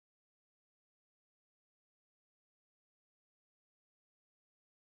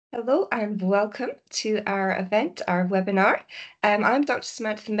Hello and welcome to our event, our webinar. I'm Dr.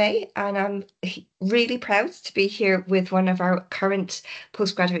 Samantha May, and I'm really proud to be here with one of our current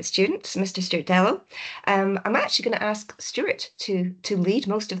postgraduate students, Mr. Stewart Delo. I'm actually going to ask Stewart to lead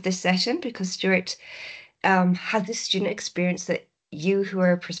most of this session because Stewart has this student experience that you who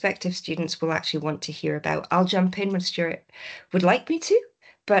are prospective students will actually want to hear about. I'll jump in when Stewart would like me to,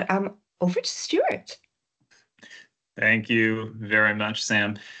 but over to Stewart. Thank you very much,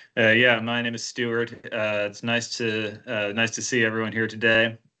 Sam. Yeah, my name is Stewart. It's nice to see everyone here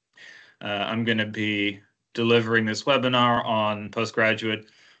today. I'm going to be delivering this webinar on postgraduate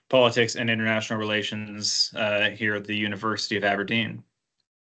politics and international relations here at the University of Aberdeen.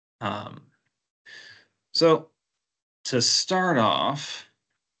 So to start off,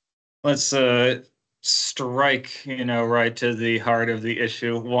 let's strike, right to the heart of the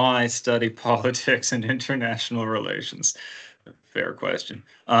issue. Why study politics and international relations? Fair question.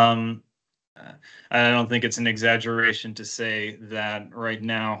 I don't think it's an exaggeration to say that right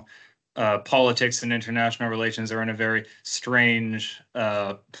now, politics and international relations are in a very strange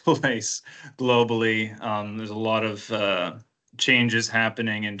place globally. There's a lot of changes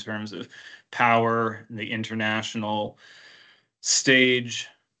happening in terms of power, the international stage,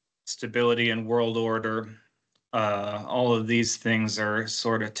 stability and world order. All of these things are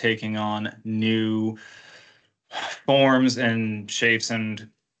sort of taking on new forms and shapes, and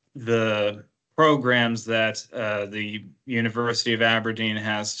the programs that the University of Aberdeen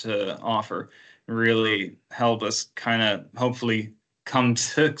has to offer really help us kind of hopefully come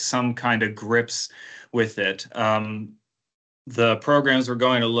to some kind of grips with it. The programs we're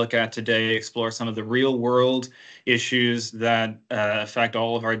going to look at today explore some of the real world issues that affect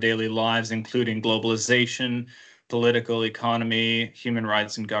all of our daily lives, including globalization, political economy, human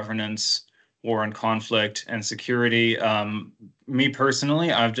rights and governance, war and conflict, and security. Me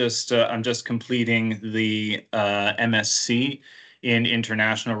personally, I'm just completing the MSc in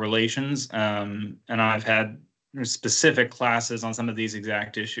international relations, and I've had specific classes on some of these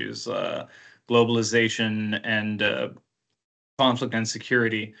exact issues, globalization and conflict and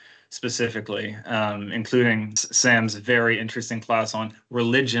security specifically, including Sam's very interesting class on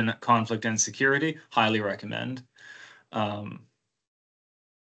religion, conflict, and security. Highly recommend.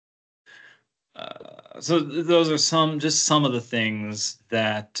 So those are just some of the things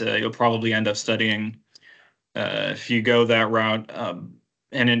that you'll probably end up studying if you go that route.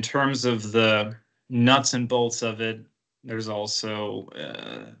 And in terms of the nuts and bolts of it, there's also,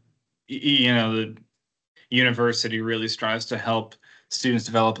 the university really strives to help students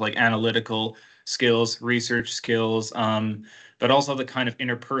develop like analytical skills, research skills, but also the kind of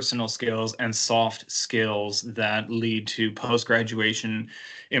interpersonal skills and soft skills that lead to post-graduation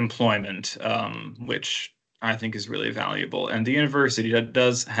employment, which I think is really valuable. And the university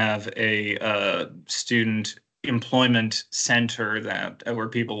does have a student employment center that where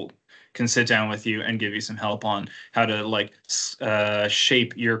people can sit down with you and give you some help on how to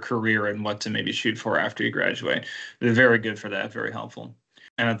shape your career and what to maybe shoot for after you graduate. They're very good for that, very helpful.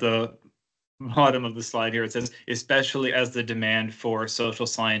 And at the bottom of the slide here, it says, especially as the demand for social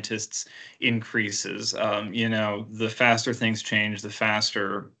scientists increases. The faster things change, the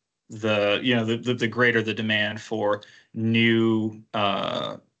faster the greater the demand for new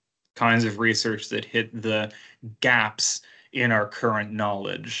kinds of research that hit the gaps in our current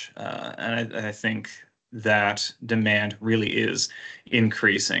knowledge. And I think that demand really is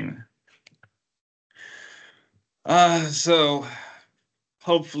increasing. So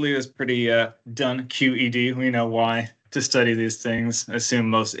hopefully it's pretty done QED. We know why to study these things. I assume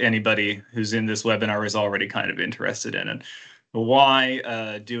most anybody who's in this webinar is already kind of interested in it. But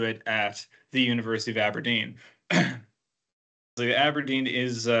why do it at the University of Aberdeen? So Aberdeen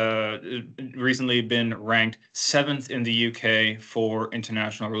is recently been ranked 7th in the UK for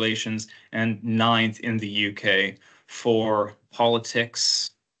international relations and 9th in the UK for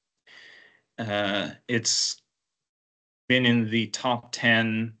politics. It's been in the top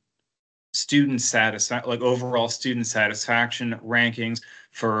 10 overall student satisfaction rankings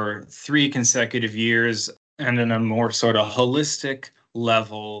for 3 consecutive years, and in a more sort of holistic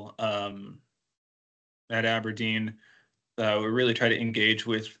level at Aberdeen. We really try to engage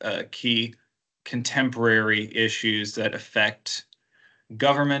with key contemporary issues that affect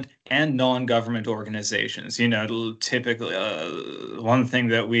government and non-government organizations. Typically, one thing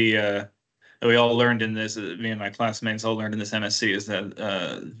that we all learned in this, me and my classmates all learned in this MSc, is that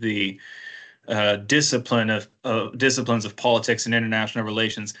the disciplines of politics and international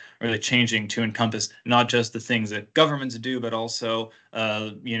relations are really changing to encompass not just the things that governments do, but also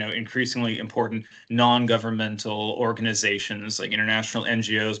increasingly important non-governmental organizations like international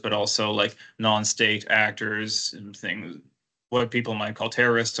NGOs, but also like non-state actors and things, what people might call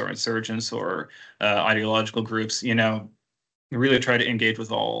terrorists or insurgents or ideological groups. Really try to engage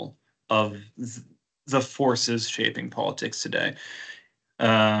with all of the forces shaping politics today.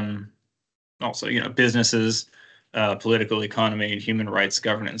 Also, businesses, political economy, human rights,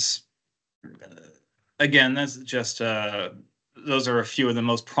 governance. Again, that's just those are a few of the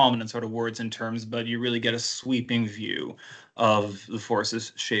most prominent sort of words and terms, but you really get a sweeping view of the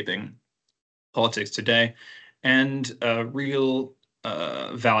forces shaping politics today. And a real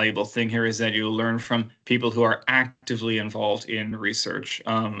valuable thing here is that you learn from people who are actively involved in research.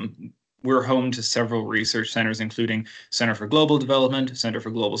 We're home to several research centers, including Center for Global Development, Center for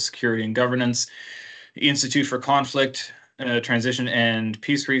Global Security and Governance, the Institute for Conflict, Transition and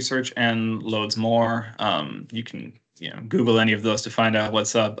Peace Research, and loads more. You can Google any of those to find out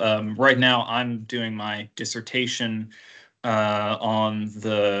what's up. Right now, I'm doing my dissertation on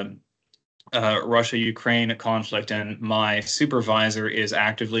the Russia-Ukraine conflict, and my supervisor is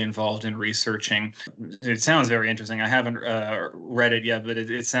actively involved in researching. It sounds very interesting. I haven't read it yet, but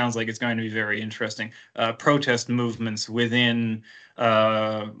it sounds like it's going to be very interesting. Protest movements within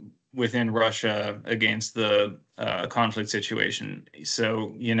Russia against the conflict situation.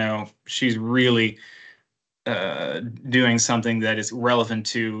 So, she's really doing something that is relevant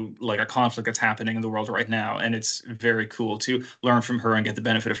to like a conflict that's happening in the world right now. And it's very cool to learn from her and get the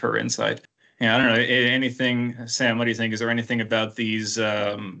benefit of her insight. Yeah, I don't know. Anything, Sam, what do you think? Is there anything about these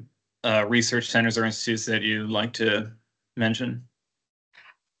research centers or institutes that you'd like to mention?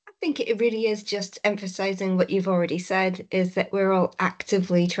 I think it really is just emphasizing what you've already said, is that we're all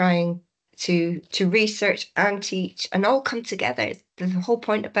actively trying to research and teach and all come together. The whole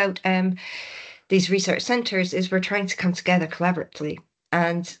point about these research centers is we're trying to come together collaboratively.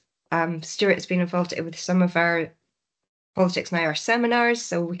 And Stewart has been involved with some of our Politics Now, our seminars,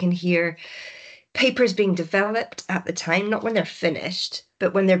 so we can hear papers being developed at the time, not when they're finished,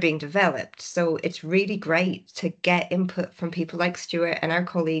 but when they're being developed. So it's really great to get input from people like Stewart and our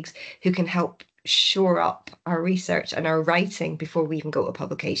colleagues who can help shore up our research and our writing before we even go to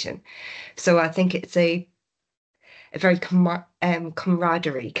publication. So I think it's a very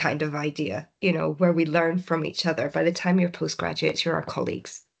camaraderie kind of idea, where we learn from each other. By the time you're postgraduates, you're our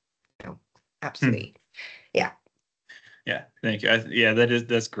colleagues. Absolutely. Yeah. Yeah, thank you. Yeah,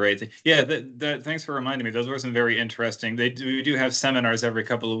 that's great. Yeah, thanks for reminding me. Those were some very interesting. We do have seminars every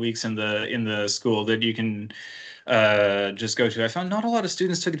couple of weeks in the school that you can just go to. I found not a lot of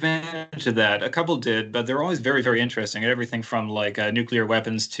students took advantage of that. A couple did, but they're always very, very interesting. Everything from like nuclear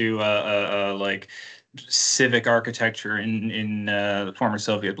weapons to like civic architecture in the former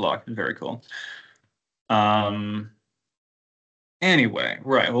Soviet bloc. Very cool. Anyway,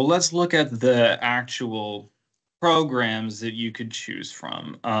 right. Well, let's look at the actual programs that you could choose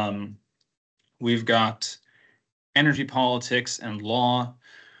from. We've got energy politics and law.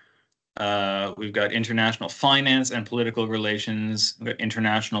 We've got international finance and political relations. We've got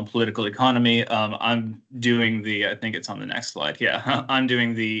international political economy. I'm doing I think it's on the next slide. Yeah, I'm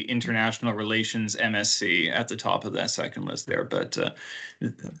doing the international relations MSc at the top of that second list there. But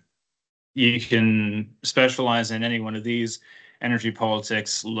you can specialize in any one of these. Energy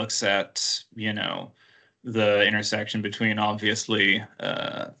politics looks at, the intersection between obviously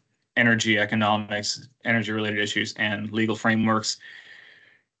energy economics, energy related issues, and legal frameworks.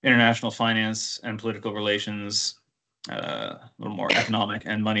 International finance and political relations, a little more economic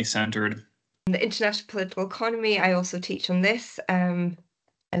and money centered. The international political economy, I also teach on this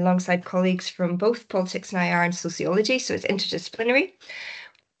alongside colleagues from both politics and IR and sociology, so it's interdisciplinary.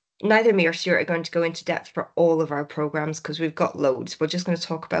 Neither me or Stuart are going to go into depth for all of our programs because we've got loads. We're just going to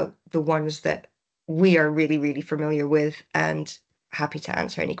talk about the ones that we are really, really familiar with and happy to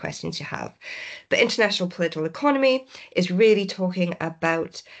answer any questions you have. But international political economy is really talking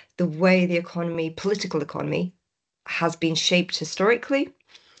about the way the political economy, has been shaped historically,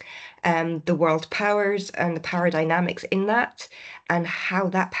 the world powers and the power dynamics in that, and how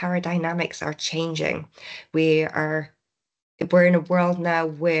that power dynamics are changing. We're in a world now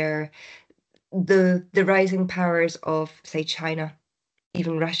where the rising powers of, say, China,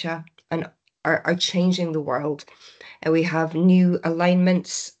 even Russia, and are changing the world. And we have new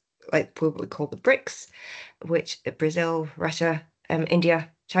alignments, like what we call the BRICS, which Brazil, Russia, India,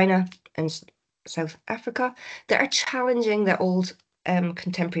 China, and South Africa, that are challenging the old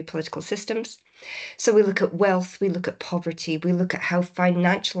contemporary political systems. So we look at wealth, we look at poverty, we look at how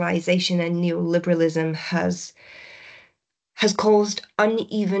financialization and neoliberalism has caused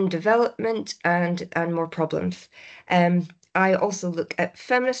uneven development and more problems. I also look at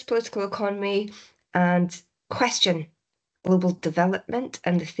feminist political economy and question global development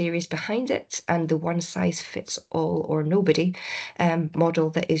and the theories behind it and the one size fits all or nobody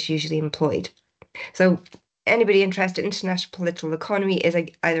model that is usually employed. So anybody interested in international political economy is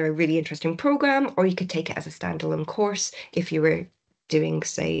either a really interesting program, or you could take it as a standalone course if you were doing,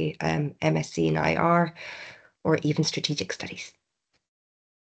 say, MSc in IR or even strategic studies.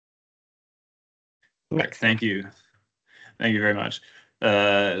 Right, thank you. Thank you very much.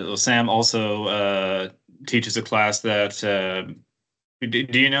 Well, Sam also teaches a class that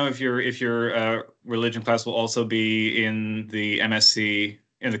do you know if your religion class will also be in the MSc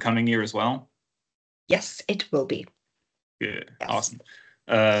in the coming year as well? Yes, it will be. Good. Yes. Awesome.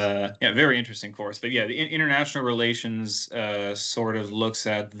 Yeah, very interesting course. But yeah, the international relations sort of looks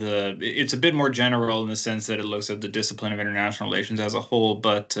at it's a bit more general in the sense that it looks at the discipline of international relations as a whole,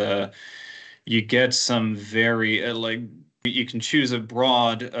 but you get some very you can choose a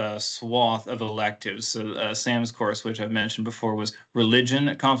broad swath of electives. So Sam's course, which I've mentioned before, was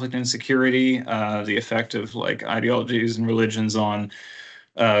religion, conflict and security, the effect of like ideologies and religions on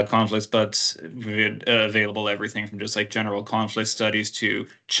conflicts, but available everything from just like general conflict studies to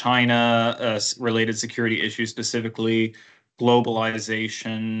China related security issues, specifically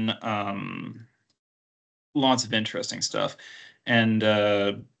globalization, lots of interesting stuff. And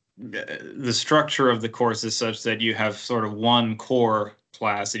the structure of the course is such that you have sort of one core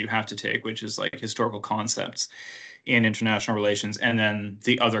class that you have to take, which is like historical concepts in international relations, and then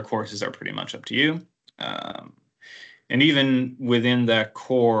the other courses are pretty much up to you. And even within that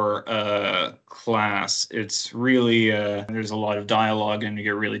core class, it's really there's a lot of dialogue, and you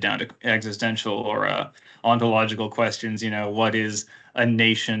get really down to existential or ontological questions. You know, what is a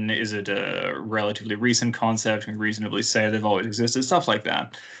nation? Is it a relatively recent concept? Can we reasonably say they've always existed? Stuff like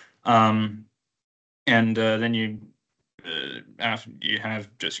that. And then after you have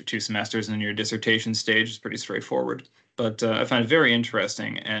just your 2 semesters, and then your dissertation stage is pretty straightforward. But I find it very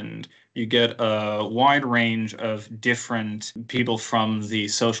interesting, and you get a wide range of different people from the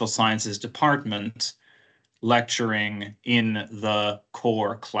social sciences department lecturing in the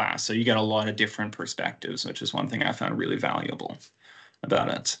core class. So you get a lot of different perspectives, which is one thing I found really valuable about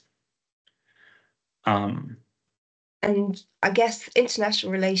it. And I guess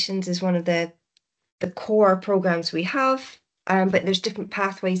international relations is one of the core programs we have, but there's different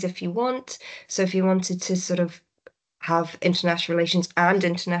pathways if you want. So if you wanted to sort of have international relations and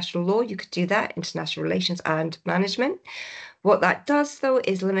international law, you could do that, international relations and management. What that does, though,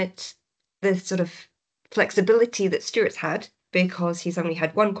 is limit the sort of flexibility that Stewart's had, because he's only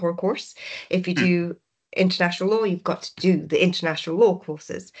had one core course. If you do international law, you've got to do the international law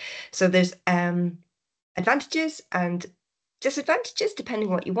courses. So there's advantages and disadvantages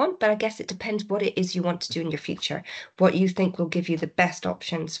depending what you want, but I guess it depends what it is you want to do in your future, what you think will give you the best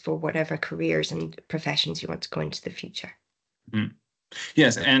options for whatever careers and professions you want to go into the future.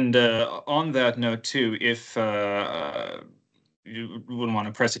 Yes, and on that note too, if you wouldn't want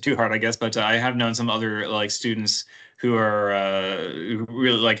to press it too hard, I guess, but I have known some other like students who are who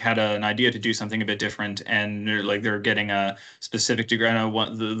really like had an idea to do something a bit different, and they're getting a specific degree. I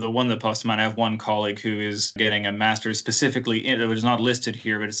know the one that pops to mind. I have one colleague who is getting a master's specifically in, it was not listed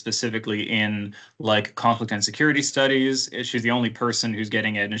here, but it's specifically in like conflict and security studies. She's the only person who's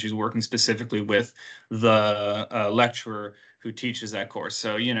getting it, and she's working specifically with the lecturer who teaches that course.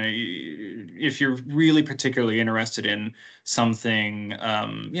 So, you know, if you're really particularly interested in something,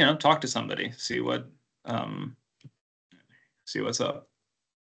 you know, talk to somebody, see what's up.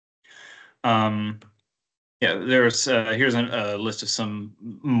 Yeah, there's here's a list of some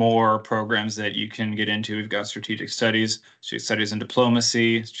more programs that you can get into. We've got strategic studies in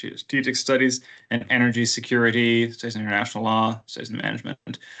diplomacy, strategic studies and energy security, studies in international law, studies in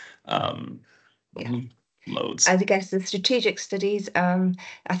management. Yeah. Loads. I guess the strategic studies, I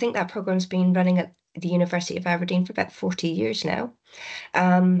think that program's been running at the University of Aberdeen for about 40 years now.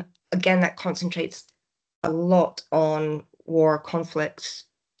 Again, that concentrates a lot on war, conflicts,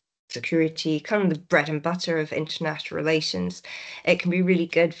 security, kind of the bread and butter of international relations. It can be really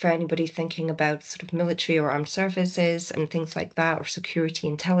good for anybody thinking about sort of military or armed services and things like that, or security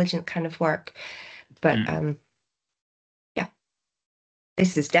intelligence kind of work. But yeah,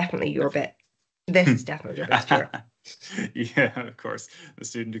 this is definitely your bit. This is definitely your best year. Yeah, of course, the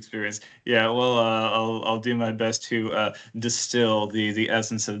student experience. Yeah, well, I'll do my best to distill the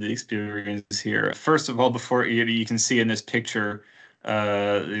essence of the experience here. First of all, before you can see in this picture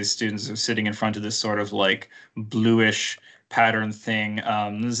These students are sitting in front of this sort of like bluish pattern thing.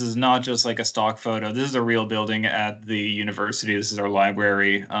 This is not just like a stock photo. This is a real building at the university. This is our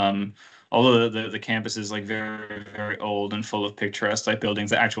library. Although the campus is like very, very old and full of picturesque type buildings,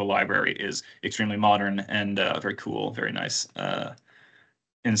 the actual library is extremely modern and very cool, very nice.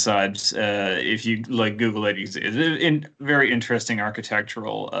 Inside, if you like Google it, it's a very interesting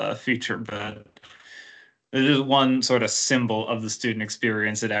architectural feature, but it is one sort of symbol of the student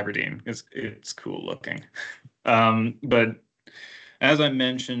experience at Aberdeen. It's cool looking. But as I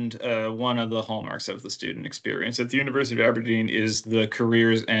mentioned, one of the hallmarks of the student experience at the University of Aberdeen is the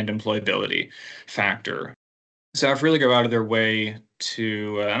careers and employability factor. Staff really go out of their way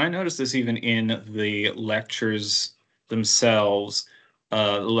to, and I noticed this even in the lectures themselves,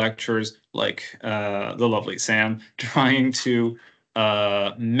 lectures like the lovely Sam, trying to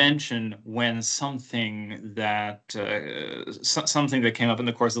mention when something that something that came up in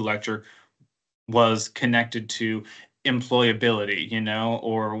the course of the lecture was connected to employability, you know,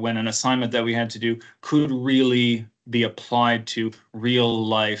 or when an assignment that we had to do could really be applied to real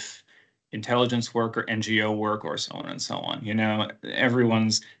life intelligence work or NGO work or so on and so on. You know,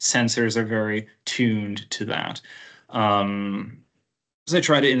 everyone's sensors are very tuned to that. So I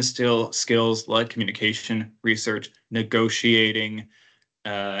try to instill skills like communication, research, negotiating,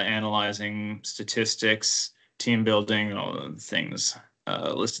 analyzing statistics, team building, all the things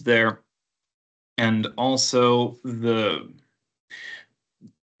listed there. And also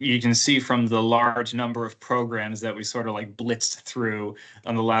you can see from the large number of programs that we sort of like blitzed through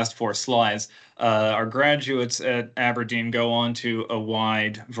on the last 4 slides, our graduates at Aberdeen go on to a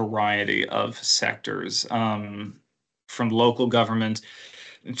wide variety of sectors, from local government,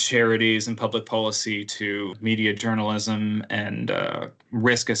 charities and public policy to media journalism and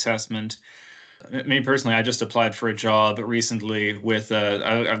risk assessment. Me personally, I just applied for a job recently with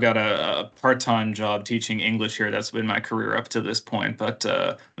I've got a part-time job teaching English here. That's been my career up to this point. But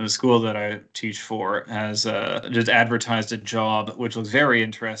the school that I teach for has just advertised a job, which looks very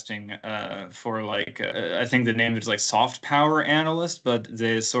interesting for like, I think the name is like soft power analyst, but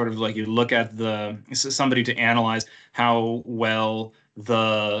they sort of like you look at somebody to analyze how well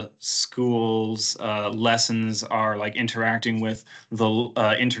the school's lessons are like interacting with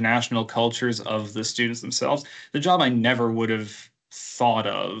the international cultures of the students themselves. The job I never would have thought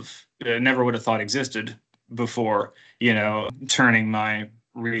of, never would have thought existed before, you know, turning my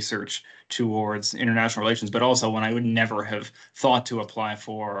research towards international relations, but also one I would never have thought to apply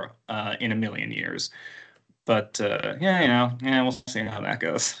for in a million years. But yeah, you know, yeah, we'll see how that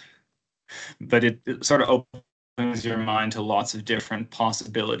goes. But it sort of opens your mind to lots of different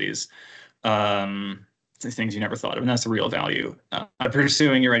possibilities, things you never thought of, and that's the real value.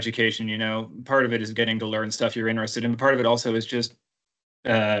 Pursuing your education, you know, part of it is getting to learn stuff you're interested in, but part of it also is just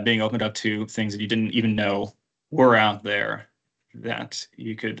being opened up to things that you didn't even know were out there that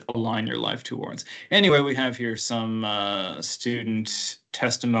you could align your life towards. Anyway, we have here some student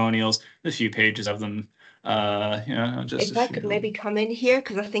testimonials, a few pages of them. You know, just If a I could few. maybe come in here,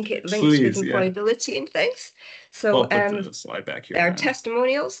 because I think it links with Please, yeah. employability and things. So I'll put the slide back here there are then.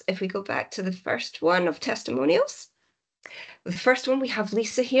 testimonials. If we go back to the first one of testimonials, the first one we have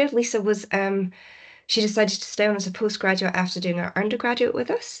Lisa here. Lisa was she decided to stay on as a postgraduate after doing her undergraduate with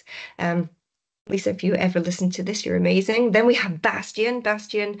us. Lisa, if you ever listen to this, you're amazing. Then we have Bastian.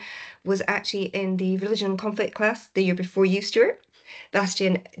 Bastian was actually in the religion and conflict class the year before you, Stuart.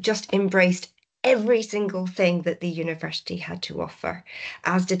 Bastian just embraced every single thing that the university had to offer,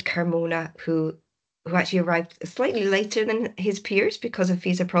 as did Carmona, who actually arrived slightly later than his peers because of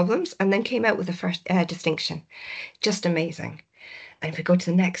visa problems, and then came out with the first distinction. Just amazing. And if we go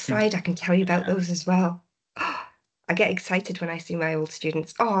to the next slide, I can tell you about those as well. I get excited when I see my old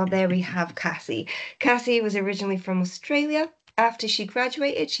students. Oh, there we have Cassie. Cassie was originally from Australia. After she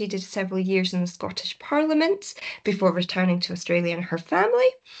graduated, she did several years in the Scottish Parliament before returning to Australia and her family.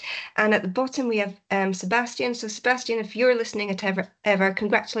 And at the bottom, we have Sebastian. So, Sebastian, if you're listening at ever,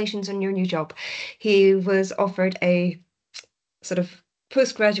 congratulations on your new job. He was offered a sort of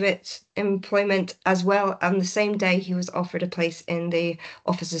postgraduate employment as well. On the same day, he was offered a place in the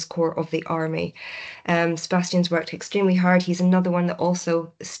Officers' Corps of the Army. Sebastian's worked extremely hard. He's another one that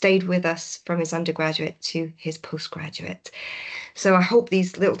also stayed with us from his undergraduate to his postgraduate. So I hope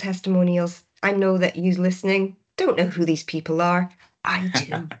these little testimonials, I know that you listening don't know who these people are. I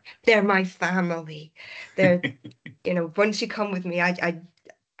do. They're my family. They're, you know, once you come with me, I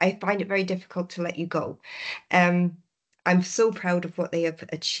find it very difficult to let you go. I'm so proud of what they have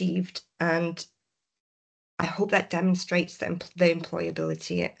achieved, and I hope that demonstrates the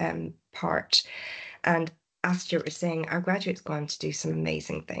employability part. And as Stuart was saying, our graduates go on to do some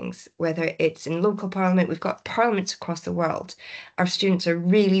amazing things, whether it's in local parliament, we've got parliaments across the world. Our students are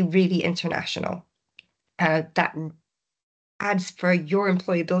really, really international. That adds for your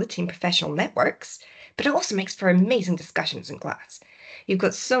employability and professional networks, but it also makes for amazing discussions in class. You've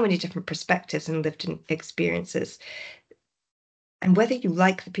got so many different perspectives and lived experiences. And whether you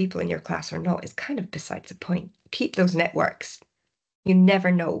like the people in your class or not is kind of besides the point. Keep those networks. You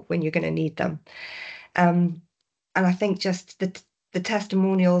never know when you're going to need them. Um, and I think just the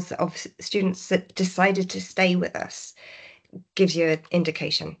testimonials of students that decided to stay with us gives you an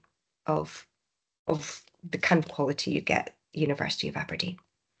indication of the kind of quality you get at University of Aberdeen.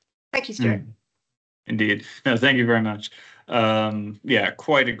 Thank you, Stuart. Indeed. No, thank you very much. Yeah,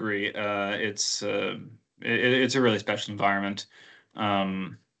 quite agree. It's a really special environment. Yeah,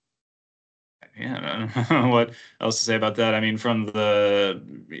 I don't know what else to say about that. I mean, from the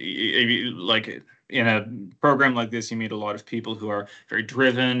like in a program like this, you meet a lot of people who are very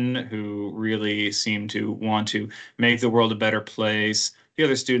driven, who really seem to want to make the world a better place. The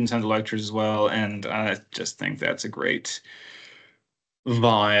other students and the lecturers as well, and I just think that's a great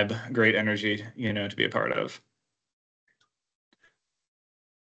vibe, great energy, to be a part of.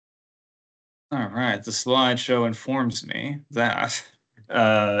 All right, the slideshow informs me that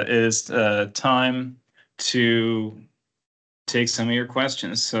is time to take some of your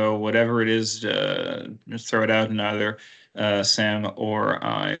questions. So whatever it is, just throw it out, and either Sam or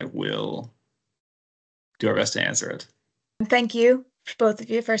I will do our best to answer it. Thank you, both of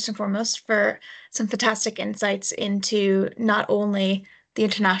you, first and foremost, for some fantastic insights into not only the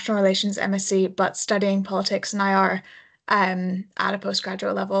International Relations MSc, but studying politics and IR at a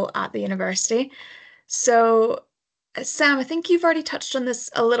postgraduate level at the university. So, Sam, I think you've already touched on this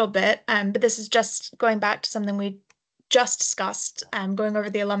a little bit, but this is just going back to something we just discussed, going over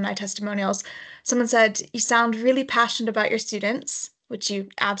the alumni testimonials. Someone said, you sound really passionate about your students, which you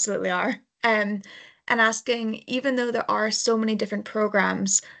absolutely are. And asking, even though there are so many different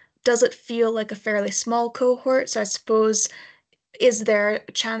programs, does it feel like a fairly small cohort? So I suppose, is there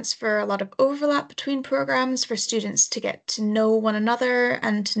a chance for a lot of overlap between programs for students to get to know one another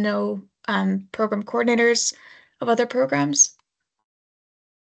and to know program coordinators of other programs?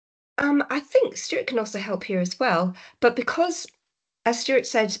 I think Stuart can also help here as well, but because, as Stuart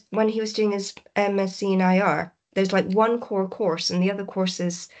said, when he was doing his MSc in IR, there's like one core course and the other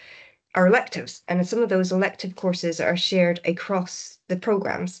courses are electives, and some of those elective courses are shared across the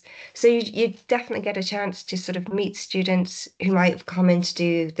programs. So you definitely get a chance to sort of meet students who might have come in to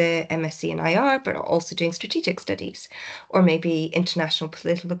do the MSc in IR, but are also doing strategic studies, or maybe international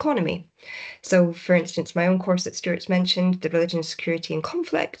political economy. So, for instance, my own course that Stuart's mentioned, the Religion, Security and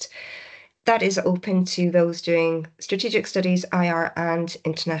Conflict, that is open to those doing strategic studies, IR, and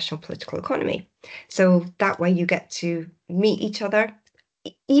international political economy. So that way you get to meet each other,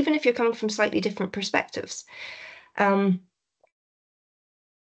 even if you're coming from slightly different perspectives.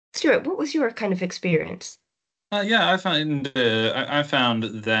 Stuart, what was your kind of experience? Yeah, I found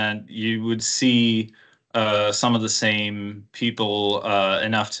that you would see some of the same people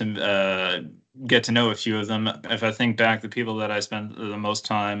enough to get to know a few of them. If I think back, the people that I spent the most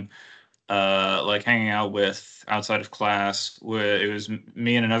time like hanging out with outside of class, where it was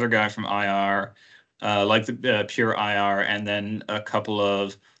me and another guy from IR, like the pure IR, and then a couple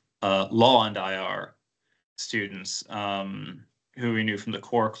of law and IR students who we knew from the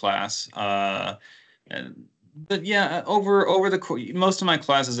core class. But yeah, over the most of my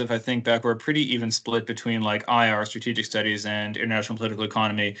classes, if I think back, were pretty even split between like IR, strategic studies, and international political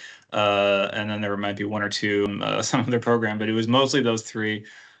economy. And then there might be one or two some other program, but it was mostly those three.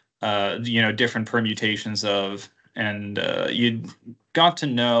 Different permutations of, and you got to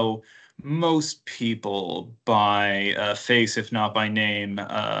know most people by face, if not by name,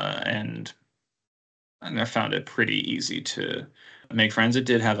 and I found it pretty easy to make friends. It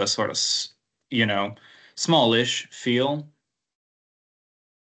did have a sort of, smallish feel.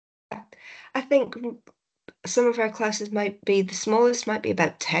 I think some of our classes might be the smallest might be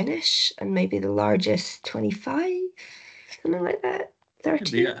about 10-ish, and maybe the largest 25, something like that.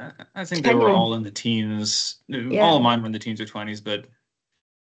 30. Yeah, I think they Depending were on, all in the teens. All yeah, of mine were in the teens or 20s, but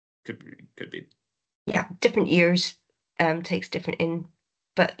could be. yeah, different years takes different in,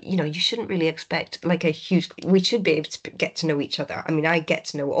 but you shouldn't really expect like a huge, we should be able to get to know each other. I mean, I get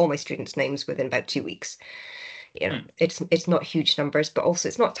to know all my students' names within about 2 weeks. It's not huge numbers, but also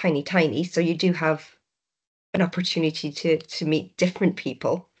it's not tiny, so you do have an opportunity to meet different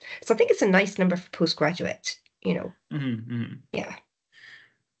people. So I think it's a nice number for postgraduate. Yeah.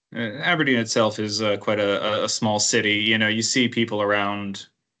 Aberdeen itself is quite a small city. You see people around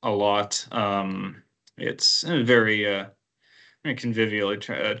a lot. it's very convivial.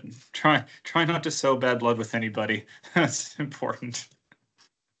 Try not to sow bad blood with anybody. That's important.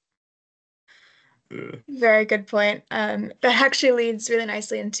 Very good point. That actually leads really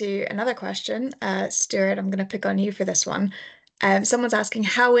nicely into another question. Stewart, I'm going to pick on you for this one. Someone's asking,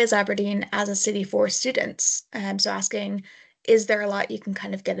 how is Aberdeen as a city for students? So asking, is there a lot you can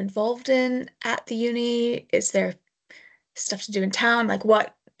kind of get involved in at the uni? Is there stuff to do in town? Like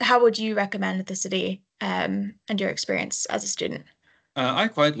how would you recommend the city, and your experience as a student? I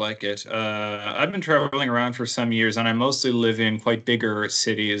quite like it. I've been traveling around for some years, and I mostly live in quite bigger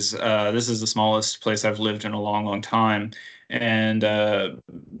cities. This is the smallest place I've lived in a long, long time, and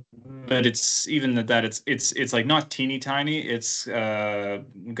but it's even that it's like not teeny tiny. It's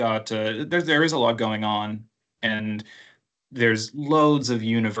got there is a lot going on, and there's loads of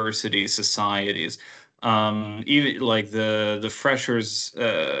university societies. Even like the freshers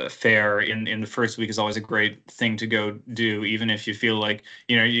fair in the first week is always a great thing to go do, even if you feel like,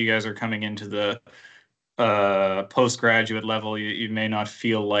 you guys are coming into the postgraduate level. You may not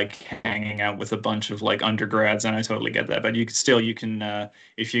feel like hanging out with a bunch of like undergrads, and I totally get that. But you can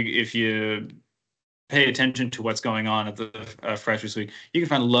if you pay attention to what's going on at the Freshers Week, you can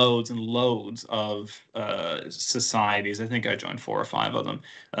find loads and loads of societies. I think I joined 4 or 5 of them,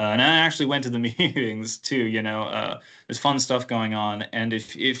 and I actually went to the meetings too. There's fun stuff going on, and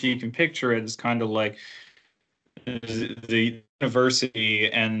if you can picture it, it's kind of like the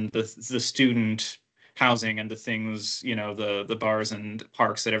university and the student housing and the things, the bars and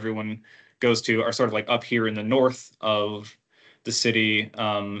parks that everyone goes to are sort of like up here in the north of the city,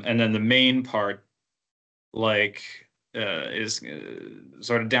 and then the main part like is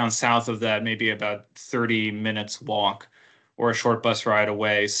sort of down south of that, maybe about 30 minutes walk or a short bus ride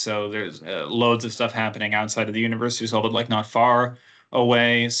away. So there's loads of stuff happening outside of the university as well, but like not far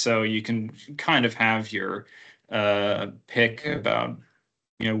away. So you can kind of have your pick about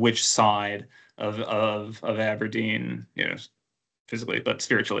which side of Aberdeen, physically but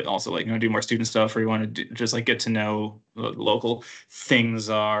spiritually also, like do more student stuff, or you want to just like get to know what local things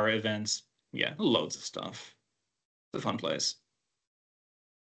are, events. Yeah, loads of stuff. It's a fun place.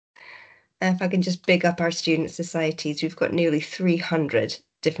 If I can just big up our student societies, we've got nearly 300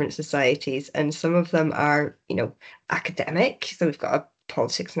 different societies, and some of them are, academic. So we've got a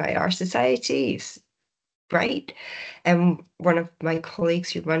politics and IR society, right? And one of my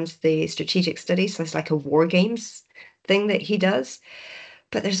colleagues who runs the strategic studies, so it's like a war games thing that he does.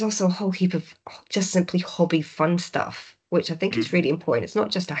 But there's also a whole heap of just simply hobby fun stuff, which I think is really important. It's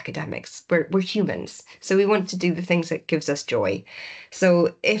not just academics. We're humans, so we want to do the things that gives us joy.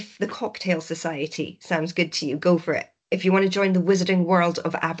 So if the cocktail society sounds good to you, go for it. If you want to join the wizarding world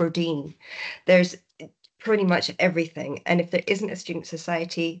of Aberdeen, there's pretty much everything. And if there isn't a student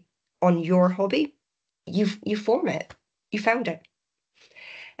society on your hobby, you form it. You found it.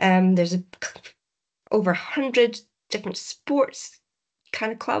 There's over 100 different sports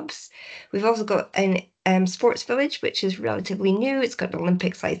kind of clubs. We've also got an sports village, which is relatively new. It's got an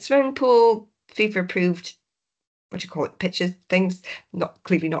Olympic-sized swimming pool, FIFA-approved, what do you call it, pitches, things.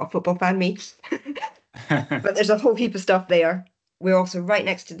 Clearly not a football fan, me. But there's a whole heap of stuff there. We're also right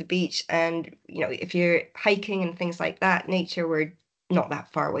next to the beach, and if you're hiking and things like that, nature, we're not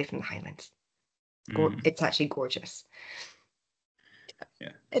that far away from the Highlands. It's actually gorgeous.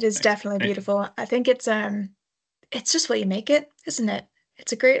 Yeah, it is definitely beautiful. I think it's just what you make it, isn't it?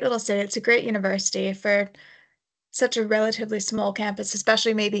 It's a great little city. It's a great university for such a relatively small campus,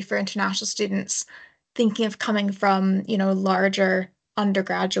 especially maybe for international students thinking of coming from, larger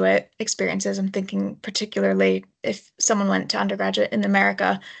undergraduate experiences. I'm thinking particularly if someone went to undergraduate in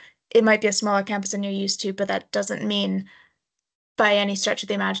America, it might be a smaller campus than you're used to, but that doesn't mean by any stretch of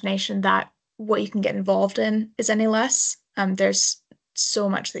the imagination that what you can get involved in is any less. There's so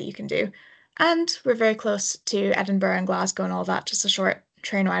much that you can do. And we're very close to Edinburgh and Glasgow and all that, just a short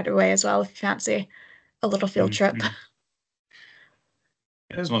train ride away as well if you fancy a little field trip.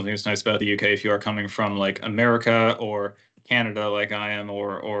 That's one thing that's nice about the UK. If you are coming from like America or Canada, like I am,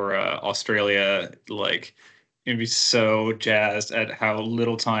 or Australia, like you'd be so jazzed at how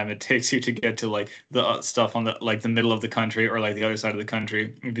little time it takes you to get to like the stuff on the like the middle of the country or like the other side of the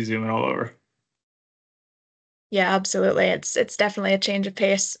country. You'd be zooming all over. Yeah, absolutely. It's definitely a change of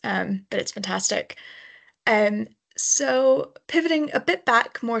pace, but it's fantastic. So pivoting a bit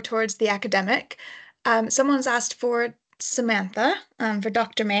back more towards the academic, someone's asked for Samantha, for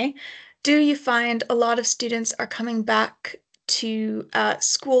Dr. May. Do you find a lot of students are coming back to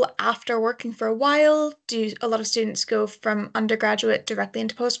school after working for a while? Do a lot of students go from undergraduate directly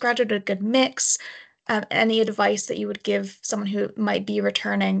into postgraduate, a good mix? Any advice that you would give someone who might be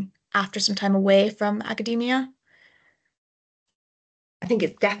returning after some time away from academia? I think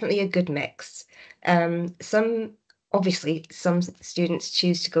it's definitely a good mix. Obviously, some students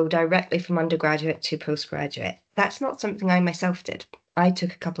choose to go directly from undergraduate to postgraduate. That's not something I myself did. I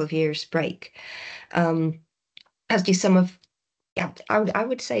took a couple of years break, as do some of, yeah, I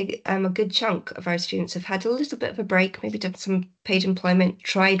would say a good chunk of our students have had a little bit of a break, maybe done some paid employment,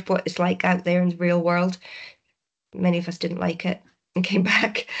 tried what it's like out there in the real world. Many of us didn't like it and came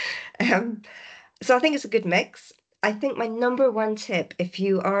back. Um, so I think it's a good mix. I think my number one tip, if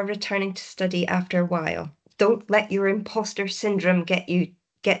you are returning to study after a while, don't let your imposter syndrome get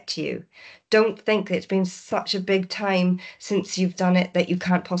to you. Don't think that it's been such a big time since you've done it that you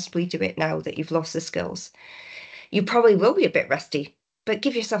can't possibly do it now, that you've lost the skills. You probably will be a bit rusty, but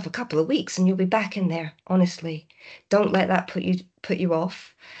give yourself a couple of weeks and you'll be back in there, honestly. Don't let that put you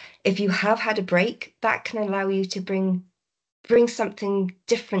off. If you have had a break, that can allow you to bring something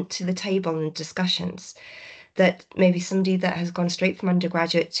different to the table in discussions that maybe somebody that has gone straight from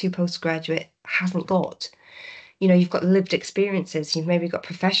undergraduate to postgraduate hasn't got. You know, you've got lived experiences, you've maybe got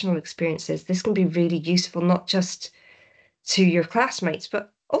professional experiences. This can be really useful, not just to your classmates,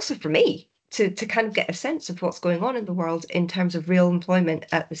 but also for me to kind of get a sense of what's going on in the world in terms of real employment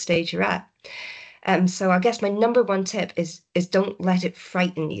at the stage you're at. So I guess my number one tip is don't let it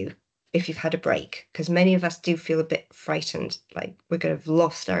frighten you if you've had a break, because many of us do feel a bit frightened, like we're going to have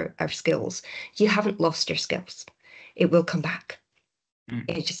lost our skills. You haven't lost your skills. It will come back.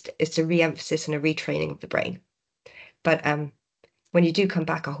 It's a re-emphasis and a retraining of the brain. But when you do come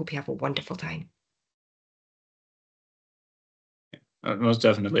back, I hope you have a wonderful time. Most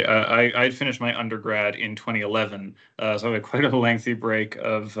definitely. I finished my undergrad in 2011, so I had quite a lengthy break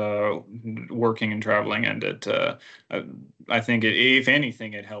of working and traveling, and I think if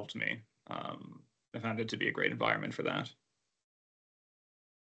anything, it helped me. I found it to be a great environment for that.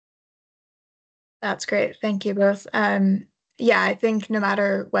 That's great. Thank you both. Yeah, I think no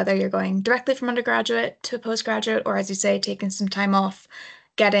matter whether you're going directly from undergraduate to postgraduate, or as you say, taking some time off,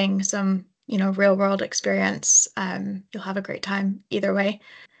 getting some, real world experience, you'll have a great time either way.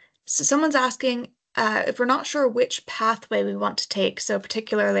 So someone's asking if we're not sure which pathway we want to take. So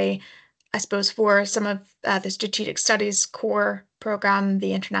particularly, I suppose for some of the strategic studies core program,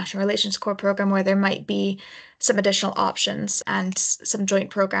 the international relations core program, where there might be some additional options and some joint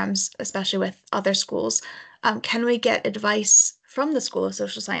programs, especially with other schools. Can we get advice from the School of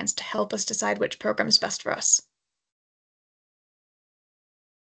Social Science to help us decide which program is best for us?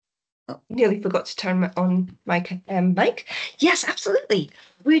 Oh, nearly forgot to turn on my mic. Yes, absolutely.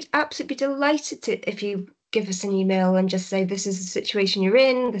 We'd absolutely be delighted to if you give us an email and just say this is the situation you're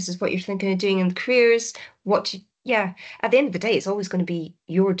in, this is what you're thinking of doing in the careers. Yeah. At the end of the day, it's always going to be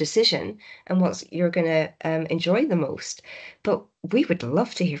your decision and what you're going to enjoy the most. But we would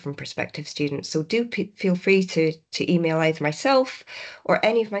love to hear from prospective students. So do feel free to email either myself or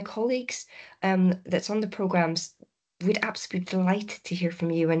any of my colleagues that's on the programs. We'd absolutely be delighted to hear from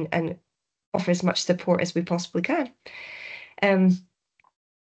you and offer as much support as we possibly can.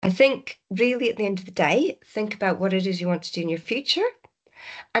 I think really at the end of the day, think about what it is you want to do in your future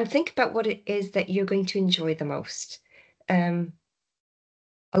and think about what it is that you're going to enjoy the most. A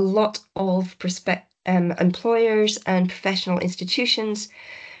lot of employers and professional institutions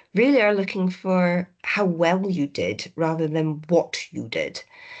really are looking for how well you did rather than what you did.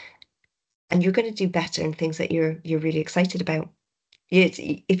 And you're going to do better in things that you're really excited about.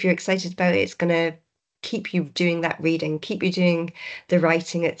 If you're excited about it, it's going to keep you doing that reading, keep you doing the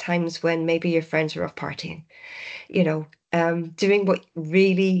writing at times when maybe your friends are off partying. Doing what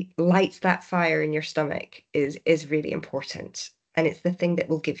really lights that fire in your stomach is really important. And it's the thing that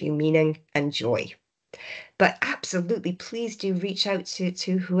will give you meaning and joy. But absolutely, please do reach out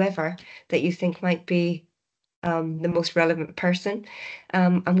to whoever that you think might be the most relevant person.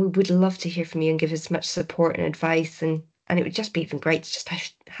 And we would love to hear from you and give as much support and advice. And it would just be even great to just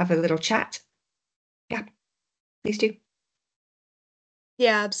have a little chat. Yeah, please do.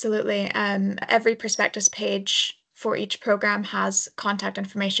 Yeah, absolutely. Every prospectus page for each program has contact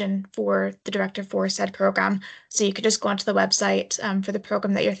information for the director for said program. So you could just go onto the website for the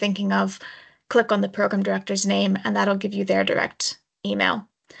program that you're thinking of, click on the program director's name, and that'll give you their direct email.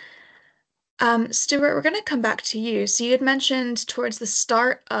 Stewart, we're going to come back to you. So you had mentioned towards the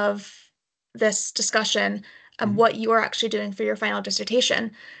start of this discussion what you are actually doing for your final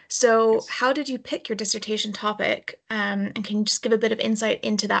dissertation. So Yes. how did you pick your dissertation topic? And can you just give a bit of insight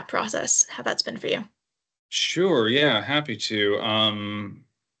into that process, how that's been for you? Sure, yeah, happy to.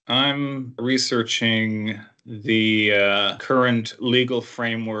 I'm researching the current legal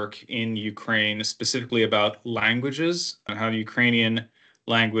framework in Ukraine, specifically about languages and how the Ukrainian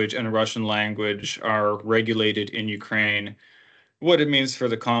language and Russian language are regulated in Ukraine, what it means for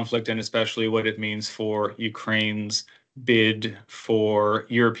the conflict, and especially what it means for Ukraine's bid for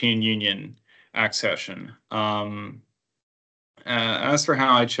European Union accession. As for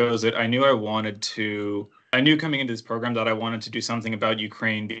how I chose it, I knew coming into this program that I wanted to do something about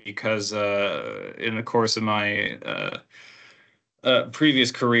Ukraine because in the course of my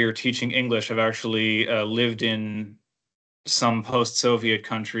previous career teaching English, I've actually lived in some post-Soviet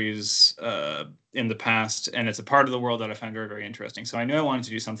countries in the past, and it's a part of the world that I find very, very interesting. So I knew I wanted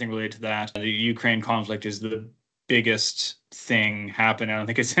to do something related to that. The Ukraine conflict is the biggest thing happening. I don't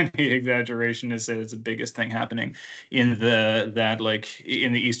think it's any exaggeration to say it's the biggest thing happening in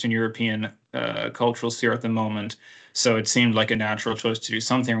in the Eastern European cultural sphere at the moment. So it seemed like a natural choice to do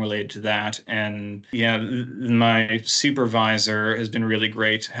something related to that. And yeah, my supervisor has been really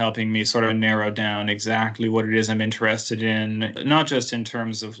great, helping me sort of narrow down exactly what it is I'm interested in, not just in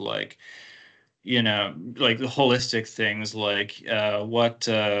terms of like the holistic things, like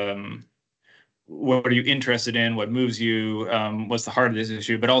what are you interested in, what moves you, what's the heart of this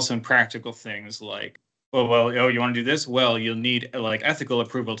issue, but also in practical things like, you want to do this? Well, you'll need like ethical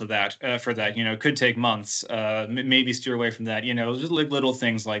approval to that for that. It could take months. Maybe steer away from that. Just like little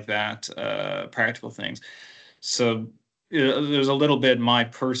things like that, practical things. So there's a little bit my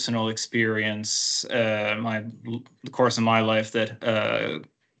personal experience, the course of my life that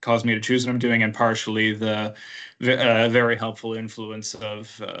caused me to choose what I'm doing, and partially the very helpful influence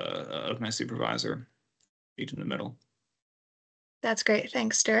of my supervisor, each in the middle. That's great.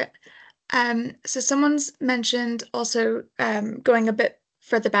 Thanks, Stewart. So someone's mentioned also going a bit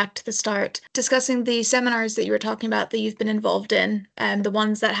further back to the start, discussing the seminars that you were talking about that you've been involved in, and the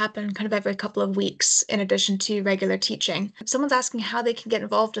ones that happen kind of every couple of weeks in addition to regular teaching. Someone's asking how they can get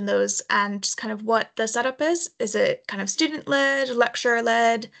involved in those and just kind of what the setup is. Is it kind of student-led,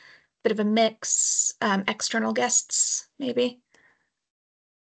 lecturer-led, bit of a mix, external guests, maybe?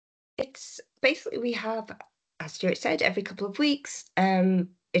 It's basically, we have, as Stewart said, every couple of weeks.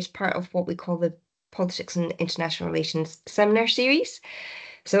 It's part of what we call the Politics and International Relations seminar series.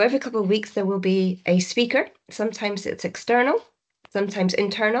 So every couple of weeks there will be a speaker. Sometimes it's external, sometimes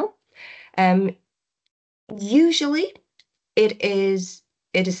internal. Usually it is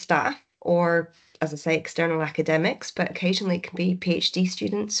staff or, as I say, external academics, but occasionally it can be PhD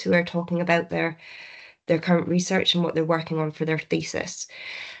students who are talking about their current research and what they're working on for their thesis.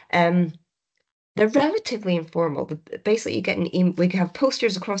 They're relatively informal. Basically, you get an email. We have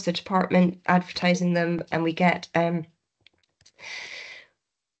posters across the department advertising them, and we get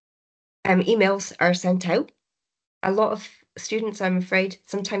emails are sent out. A lot of students, I'm afraid,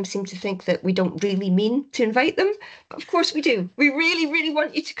 sometimes seem to think that we don't really mean to invite them, but of course we do. We really, really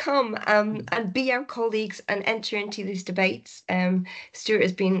want you to come and be our colleagues and enter into these debates.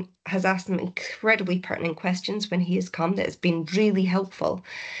 Stewart has asked them incredibly pertinent questions when he has come that has been really helpful,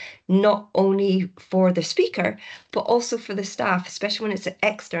 not only for the speaker, but also for the staff, especially when it's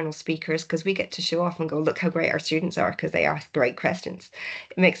external speakers, because we get to show off and go, look how great our students are, because they ask great questions.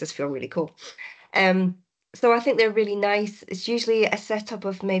 It makes us feel really cool. So I think they're really nice. It's usually a setup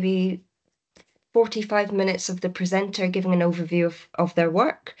of maybe 45 minutes of the presenter giving an overview of their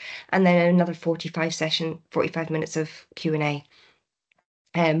work, and then another 45 minutes of Q&A,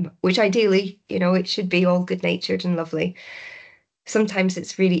 which ideally, it should be all good-natured and lovely. Sometimes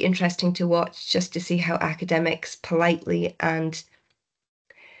it's really interesting to watch just to see how academics politely and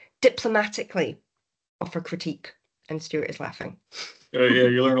diplomatically offer critique, and Stewart is laughing. Yeah,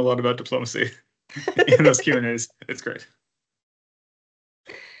 you learn a lot about diplomacy in those Q&As. It's great.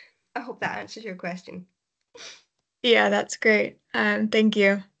 I hope that answers your question. Yeah, that's great. Thank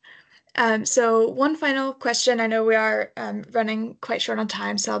you. So one final question. I know we are running quite short on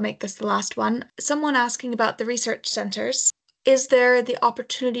time, so I'll make this the last one. Someone asking about the research centers. Is there the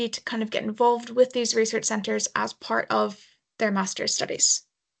opportunity to kind of get involved with these research centers as part of their master's studies?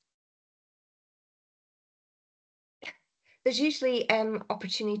 There's usually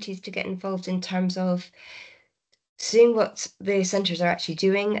opportunities to get involved in terms of seeing what the centres are actually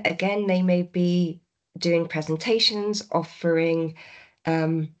doing. Again, they may be doing presentations, offering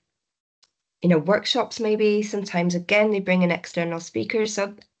workshops maybe. Sometimes, again, they bring in external speakers.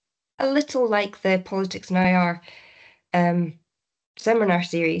 So a little like the Politics and IR seminar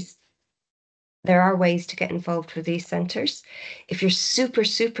series, there are ways to get involved with these centres. If you're super,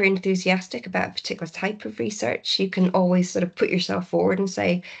 super enthusiastic about a particular type of research, you can always sort of put yourself forward and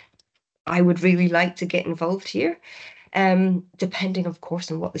say, I would really like to get involved here. Depending, of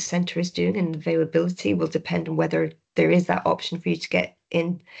course, on what the centre is doing, and availability will depend on whether there is that option for you to get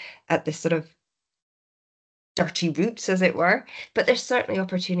in at this sort of dirty routes, as it were. But there's certainly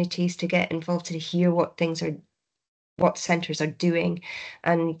opportunities to get involved, to hear what centres are doing,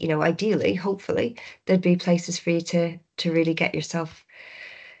 and ideally, hopefully, there'd be places for you to really get yourself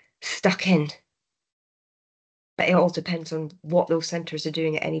stuck in. But it all depends on what those centres are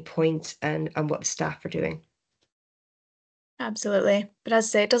doing at any point, and what the staff are doing. Absolutely. But as I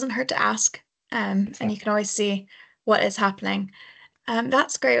say, it doesn't hurt to ask, and you can always see what is happening.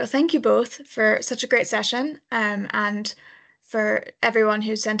 That's great. Well, thank you both for such a great session, and for everyone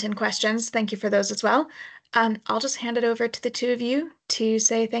who sent in questions. Thank you for those as well. I'll just hand it over to the two of you to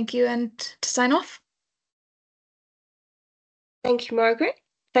say thank you and to sign off. Thank you, Margaret.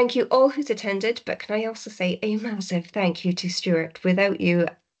 Thank you all who's attended, but can I also say a massive thank you to Stewart. Without you,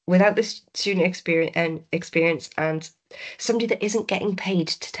 without the student experience and somebody that isn't getting paid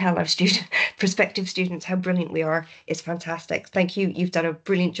to tell our prospective students how brilliant we are, is fantastic. Thank you. You've done a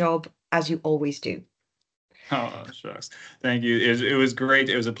brilliant job, as you always do. Oh, shucks. Thank you. It was great.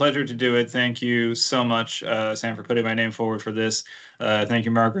 It was a pleasure to do it. Thank you so much, Sam, for putting my name forward for this. Thank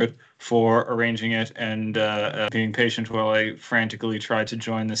you, Margaret, for arranging it and being patient while I frantically tried to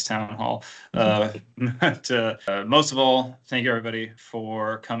join this town hall. But most of all, thank you, everybody,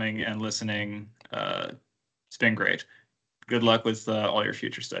 for coming and listening. It's been great. Good luck with all your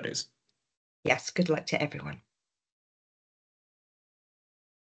future studies. Yes, good luck to everyone.